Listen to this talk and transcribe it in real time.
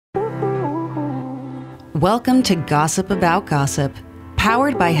Welcome to Gossip About Gossip,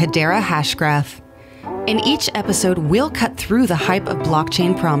 powered by Hedera Hashgraph. In each episode, we'll cut through the hype of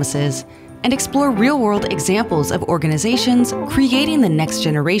blockchain promises and explore real-world examples of organizations creating the next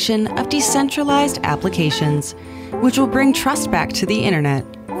generation of decentralized applications, which will bring trust back to the internet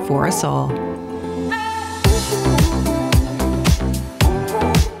for us all.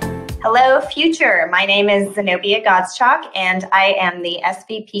 Hello, future. My name is Zenobia Godschalk, and I am the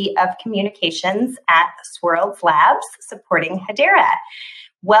SVP of Communications at Swirlds Labs, supporting Hedera.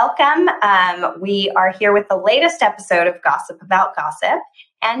 Welcome. We are here with the latest episode of Gossip About Gossip,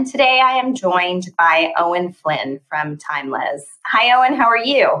 and today I am joined by Eoin Flynn from TYMLEZ. Hi, Eoin. How are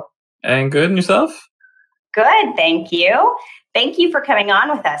you? And good. And yourself? Good. Thank you. Thank you for coming on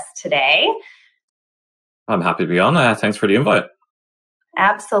with us today. I'm happy to be on. Thanks for the invite.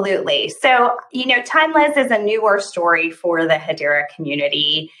 Absolutely. So, TYMLEZ is a newer story for the Hedera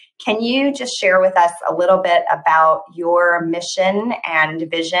community. Can you just share with us a little bit about your mission and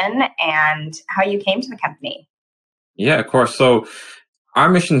vision and how you came to the company? Yeah, of course. So our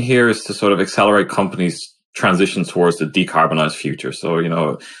mission here is to sort of accelerate companies' transition towards the decarbonized future. So,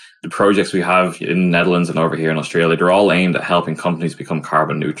 the projects we have in the Netherlands and over here in Australia, they're all aimed at helping companies become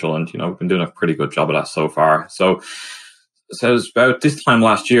carbon neutral. And, we've been doing a pretty good job of that so far. So it was about this time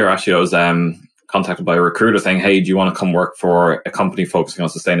last year, actually, I was contacted by a recruiter saying, hey, do you want to come work for a company focusing on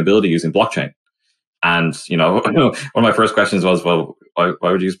sustainability using blockchain? And, one of my first questions was, well, why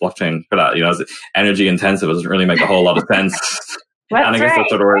would you use blockchain for that? It's energy intensive. It doesn't really make a whole lot of sense. That's and I guess right. that's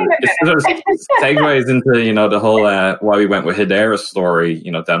sort of segues into, the whole why we went with Hedera story,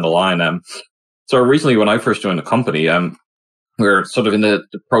 down the line. So originally when I first joined the company, we're sort of in the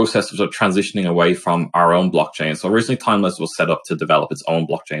process of sort of transitioning away from our own blockchain. So originally TYMLEZ was set up to develop its own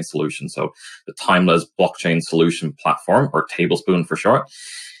blockchain solution. So the TYMLEZ blockchain solution platform, or Tablespoon for short.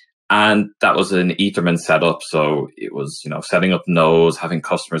 And that was an Etherman setup. So it was, setting up nodes, having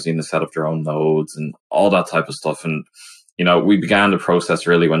customers in to set up their own nodes and all that type of stuff. And, we began the process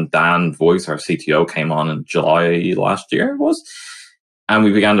really when Dan Voice, our CTO, came on in July last year, it was. And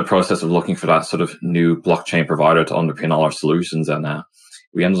we began the process of looking for that sort of new blockchain provider to underpin all our solutions. And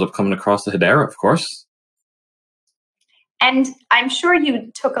we ended up coming across the Hedera, of course. And I'm sure you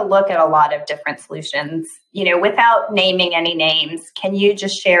took a look at a lot of different solutions. Without naming any names, can you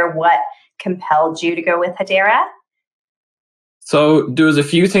just share what compelled you to go with Hedera? So there was a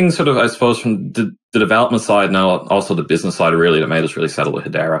few things sort of, I suppose, from the development side and also the business side really that made us really settle with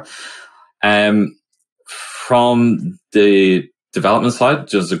Hedera. From the development side,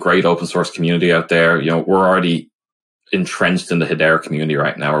 there's a great open source community out there. We're already entrenched in the Hedera community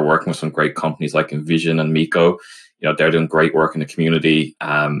right now. We're working with some great companies like Envision and Miko. They're doing great work in the community.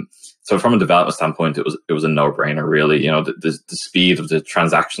 So from a development standpoint, it was a no-brainer, really. The speed of the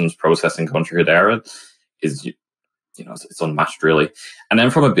transactions processing going through Hedera is, it's unmatched, really. And then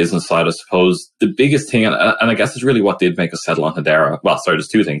from a business side, I suppose the biggest thing, and I guess it's really what did make us settle on Hedera. Well, sorry, there's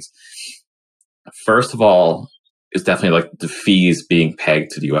two things. First of all, is definitely like the fees being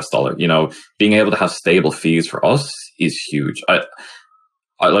pegged to the US dollar. Being able to have stable fees for us is huge. I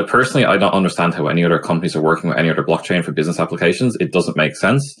like personally, I don't understand how any other companies are working with any other blockchain for business applications. It doesn't make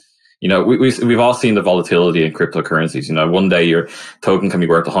sense. We've all seen the volatility in cryptocurrencies. One day your token can be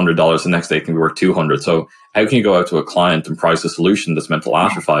worth $100, the next day it can be worth $200. So how can you go out to a client and price a solution that's meant to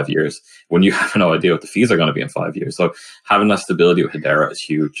last for 5 years when you have no idea what the fees are going to be in 5 years? So having that stability with Hedera is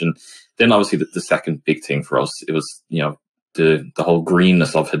huge. And then obviously the second big thing for us, it was, the whole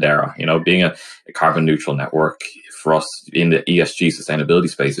greenness of Hedera, being a carbon neutral network for us in the ESG sustainability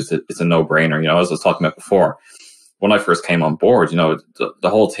space, it's a no-brainer. As I was talking about before, when I first came on board, the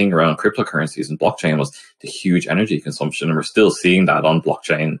whole thing around cryptocurrencies and blockchain was the huge energy consumption. And we're still seeing that on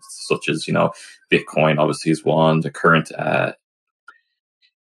blockchains such as, Bitcoin obviously is one, the current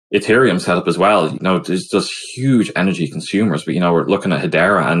Ethereum setup as well. There's just huge energy consumers, but we're looking at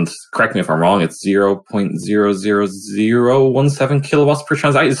Hedera, and correct me if I'm wrong, it's 0.00017 kilowatts per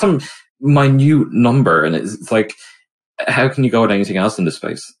transaction. It's some minute number, and it's like, how can you go with anything else in this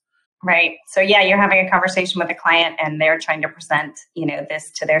space? Right. So yeah, you're having a conversation with a client and they're trying to present,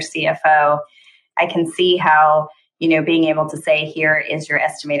 this to their CFO. I can see how, being able to say, here is your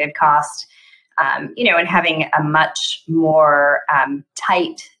estimated cost, and having a much more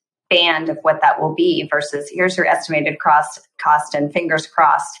tight band of what that will be versus here's your estimated cost, and fingers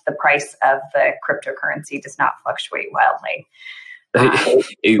crossed, the price of the cryptocurrency does not fluctuate wildly.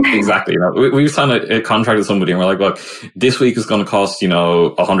 Exactly. We've signed a contract with somebody and we're like, look, this week is going to cost,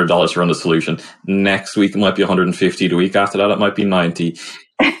 $100 to run the solution. Next week it might be 150. The week after that it might be 90.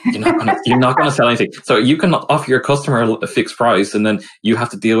 You're not going to sell anything. So you can offer your customer a fixed price, and then you have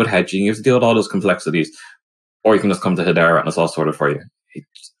to deal with hedging. You have to deal with all those complexities. or you can just come to Hedera and it's all sorted for you.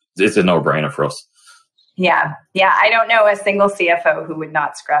 It's a no-brainer for us. Yeah. I don't know a single CFO who would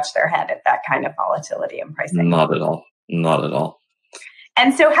not scratch their head at that kind of volatility and pricing. Not at all.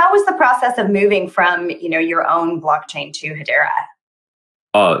 And so how was the process of moving from, your own blockchain to Hedera?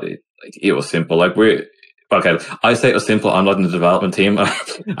 It was simple. I say it was simple. I'm not in the development team.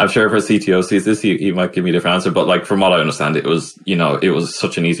 I'm sure if our CTO sees this, he might give me a different answer. But from what I understand, it was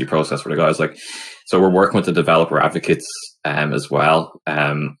such an easy process for the guys. So we're working with the developer advocates as well.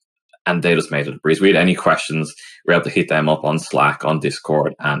 And they just made it a breeze. We had any questions, we were able to hit them up on Slack, on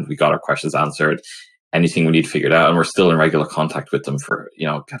Discord, and we got our questions answered. Anything we need figured out, and we're still in regular contact with them for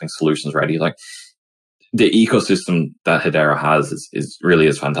getting solutions ready. The ecosystem that Hedera has is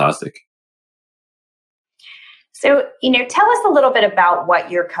really fantastic. So, tell us a little bit about what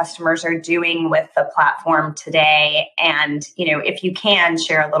your customers are doing with the platform today. And, if you can,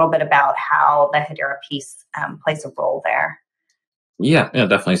 share a little bit about how the Hedera piece plays a role there. Yeah,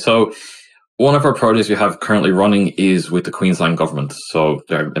 definitely. So one of our projects we have currently running is with the Queensland government. So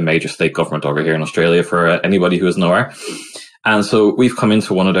they're a major state government over here in Australia for anybody who isn't aware. And so we've come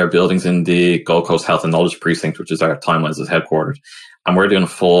into one of their buildings in the Gold Coast Health and Knowledge Precinct, which is our TYMLEZ headquartered. And we're doing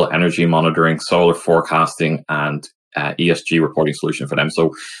full energy monitoring, solar forecasting, and ESG reporting solution for them.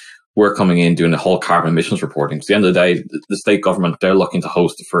 So we're coming in doing the whole carbon emissions reporting. Because at the end of the day, the state government, they're looking to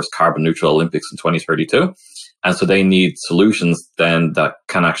host the first carbon neutral Olympics in 2032. And so they need solutions then that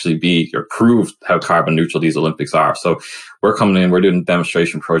can actually be or prove how carbon neutral these Olympics are. So we're coming in, we're doing a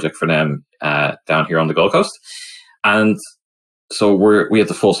demonstration project for them down here on the Gold Coast. And so we have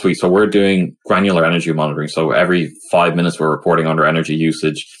the full suite. So we're doing granular energy monitoring. So every 5 minutes, we're reporting on our energy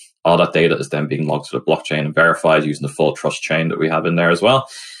usage. All that data is then being logged to the blockchain and verified using the full trust chain that we have in there as well.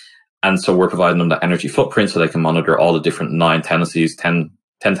 And so we're providing them the energy footprint so they can monitor all the different 10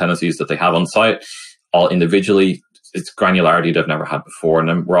 tenancies that they have on site, all individually. It's granularity they've never had before. And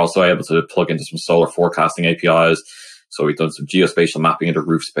then we're also able to plug into some solar forecasting APIs. So we've done some geospatial mapping into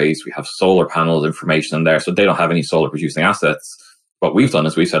roof space. We have solar panel information in there. So they don't have any solar producing assets. What we've done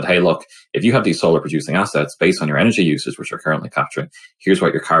is we said, hey, look, if you have these solar producing assets based on your energy usage, which you're currently capturing, here's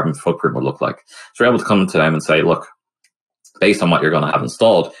what your carbon footprint would look like. So we're able to come to them and say, look, based on what you're going to have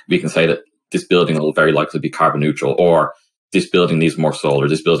installed, we can say that this building will very likely be carbon neutral, or this building needs more solar,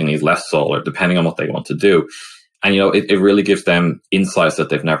 this building needs less solar, depending on what they want to do. And, it really gives them insights that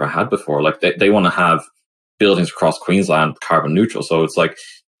they've never had before. They want to have buildings across Queensland carbon neutral. So it's like,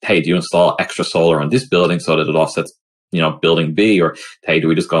 hey, do you install extra solar on this building so that it offsets, building B? Or, hey, do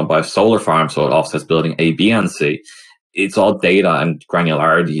we just go and buy a solar farm so it offsets building A, B, and C? It's all data and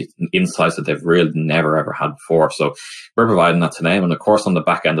granularity, insights that they've really never, ever had before. So we're providing that to them. And of course, on the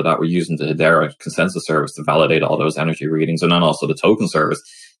back end of that, we're using the Hedera consensus service to validate all those energy readings. And then also the token service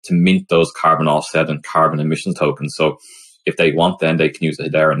to mint those carbon offset and carbon emission tokens. So if they want, then they can use the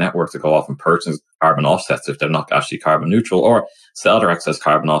Hedera network to go off and purchase carbon offsets if they're not actually carbon neutral, or sell their excess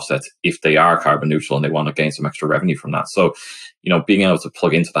carbon offsets if they are carbon neutral and they want to gain some extra revenue from that. So, being able to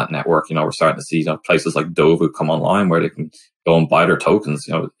plug into that network, we're starting to see places like Dovu come online where they can go and buy their tokens.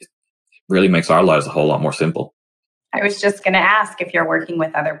 It really makes our lives a whole lot more simple. I was just going to ask if you're working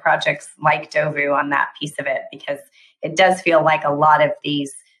with other projects like Dovu on that piece of it, because it does feel like a lot of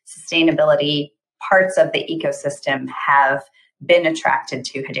these sustainability parts of the ecosystem have been attracted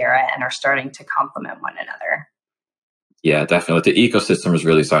to Hedera and are starting to complement one another. Yeah, definitely. The ecosystem is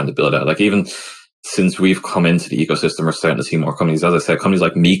really starting to build out. Even since we've come into the ecosystem, we're starting to see more companies. As I said, companies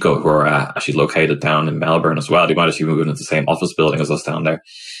like Miko, who are actually located down in Melbourne as well. They might actually move into the same office building as us down there.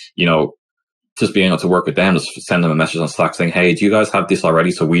 Just being able to work with them, just send them a message on Slack saying, hey, do you guys have this already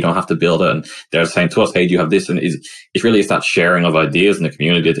so we don't have to build it? And they're saying to us, hey, do you have this? And it really is that sharing of ideas in the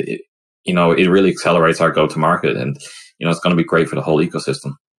community. It really accelerates our go-to-market, and, it's going to be great for the whole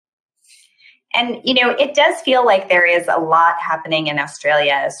ecosystem. And, it does feel like there is a lot happening in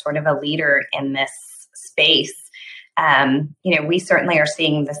Australia as sort of a leader in this space. We certainly are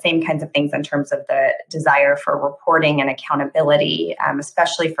seeing the same kinds of things in terms of the desire for reporting and accountability,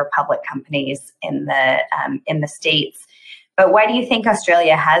 especially for public companies in the States. But why do you think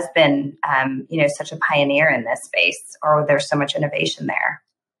Australia has been, such a pioneer in this space, or there's so much innovation there?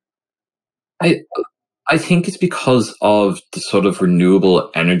 I think it's because of the sort of renewable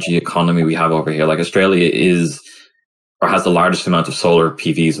energy economy we have over here. Australia has the largest amount of solar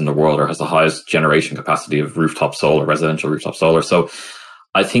PVs in the world, or has the highest generation capacity of rooftop solar, residential rooftop solar. So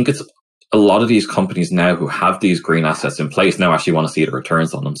I think it's a lot of these companies now who have these green assets in place now actually want to see the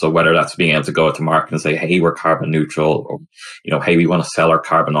returns on them. So whether that's being able to go to market and say, hey, we're carbon neutral, or, hey, we want to sell our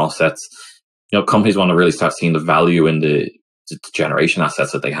carbon offsets. Companies want to really start seeing the value in the generation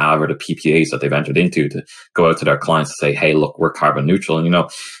assets that they have or the PPAs that they've entered into to go out to their clients and say, hey, look, we're carbon neutral. And,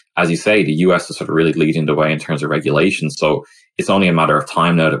 as you say, the US is sort of really leading the way in terms of regulation. So it's only a matter of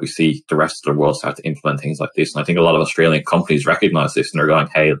time now that we see the rest of the world start to implement things like this. And I think a lot of Australian companies recognize this and they're going,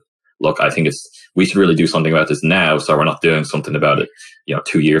 hey, look, I think we should really do something about this now. So we're not doing something about it,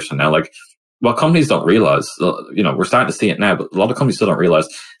 2 years from now. Like, what companies don't realize, we're starting to see it now, but a lot of companies still don't realize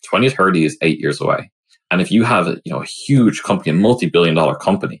 2030 is 8 years away. And if you have a huge company, a multi-billion-dollar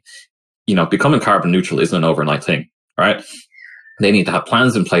company, becoming carbon neutral isn't an overnight thing, right? They need to have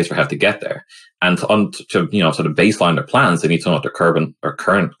plans in place for how to get there. And to sort of baseline their plans, they need to know what their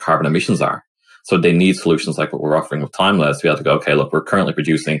current carbon emissions are. So they need solutions like what we're offering with TYMLEZ to be able to go, okay, look, we're currently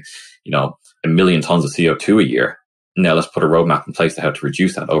producing, 1 million tons of CO2 a year. Now let's put a roadmap in place to how to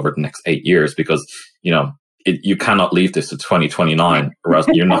reduce that over the next 8 years, because, you cannot leave this to 2029 or else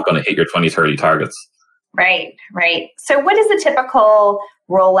you're not going to hit your 2030 targets. Right. So what does a typical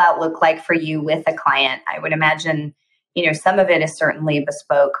rollout look like for you with a client? I would imagine, some of it is certainly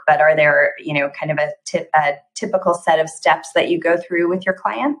bespoke, but are there, kind of a typical set of steps that you go through with your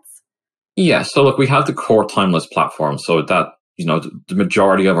clients? Yeah. So look, we have the core TYMLEZ platform so that, the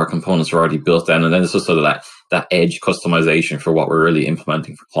majority of our components are already built in. And then it's just sort of that edge customization for what we're really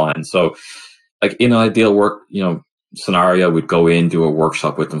implementing for clients. So like in an ideal work, scenario, we'd go in, do a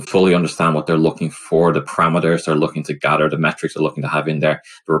workshop with them, fully understand what they're looking for, the parameters they're looking to gather, the metrics they're looking to have in there,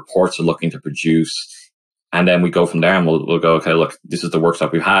 the reports they're looking to produce. And then we go from there and we'll go, okay, look, this is the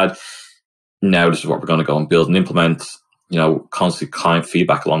workshop we've had. Now this is what we're going to go and build and implement, constant client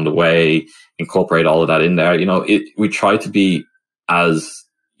feedback along the way, incorporate all of that in there. We try to be as,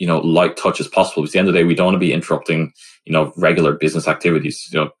 light touch as possible. Because at the end of the day, we don't want to be interrupting, regular business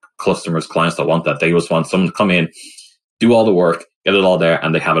activities. Customers, clients that want that. They just want someone to come in, do all the work, get it all there,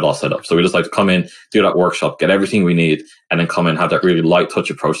 and they have it all set up. So we just like to come in, do that workshop, get everything we need, and then come in, have that really light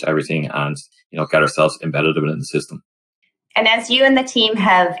touch approach to everything and, get ourselves embedded within the system. And as you and the team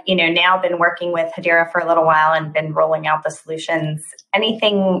have, now been working with Hedera for a little while and been rolling out the solutions,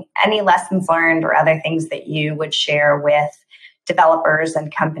 any lessons learned or other things that you would share with developers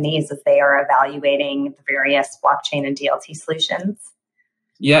and companies as they are evaluating the various blockchain and DLT solutions?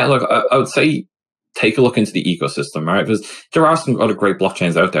 Yeah, look, I would say take a look into the ecosystem, right? Because there are some other great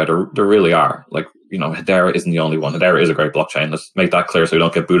blockchains out there. There really are. Like, Hedera isn't the only one. Hedera is a great blockchain. Let's make that clear so we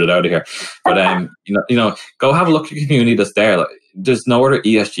don't get booted out of here. But, go have a look at the community that's there. Like, there's no other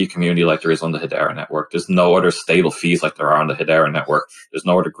ESG community like there is on the Hedera network. There's no other stable fees like there are on the Hedera network. There's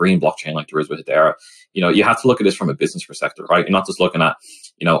no other green blockchain like there is with Hedera. You have to look at this from a business perspective, right? You're not just looking at,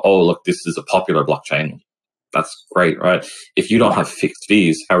 oh, look, this is a popular blockchain. That's great, right? If you don't have fixed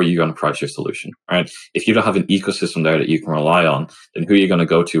fees, how are you going to price your solution, right? If you don't have an ecosystem there that you can rely on, then who are you going to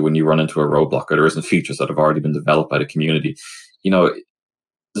go to when you run into a roadblock or there isn't features that have already been developed by the community?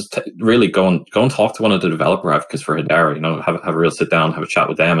 Just really go and talk to one of the developer advocates for Hedera, have a real sit down, have a chat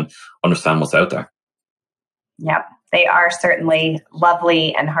with them and understand what's out there. Yep. They are certainly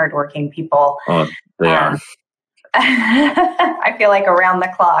lovely and hardworking people. Oh, they are. I feel like around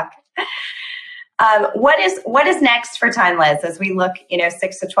the clock. What is next for TYMLEZ as we look,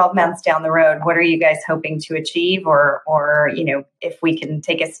 6 to 12 months down the road? What are you guys hoping to achieve, or if we can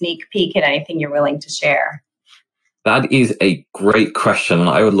take a sneak peek at anything you're willing to share? That is a great question, and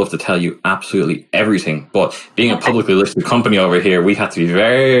I would love to tell you absolutely everything. But being a publicly listed company over here, we have to be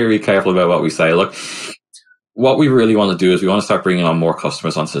very careful about what we say. Look, what we really want to do is we want to start bringing on more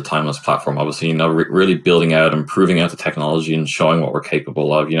customers onto the TYMLEZ platform. Obviously, really building out and proving out the technology and showing what we're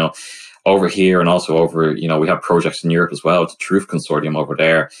capable of. Over here and also over, we have projects in Europe as well. It's a Truth Consortium over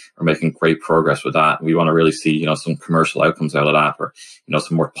there. We're making great progress with that. We want to really see, some commercial outcomes out of that, or,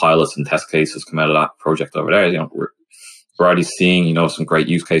 some more pilots and test cases come out of that project over there. We're already seeing, some great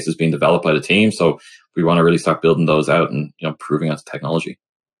use cases being developed by the team. So we want to really start building those out and, proving out the technology.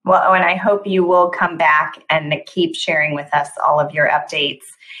 Well, Owen, I hope you will come back and keep sharing with us all of your updates.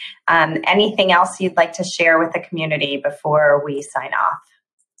 Anything else you'd like to share with the community before we sign off?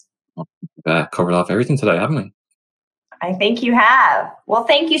 Covered off everything today, haven't we? I think you have. Well,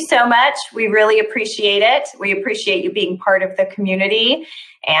 thank you so much. We really appreciate it. We appreciate you being part of the community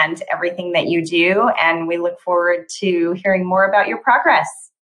and everything that you do. And we look forward to hearing more about your progress.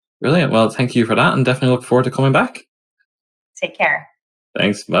 Brilliant. Well, thank you for that, and definitely look forward to coming back. Take care.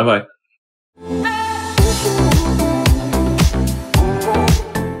 Thanks. Bye-bye.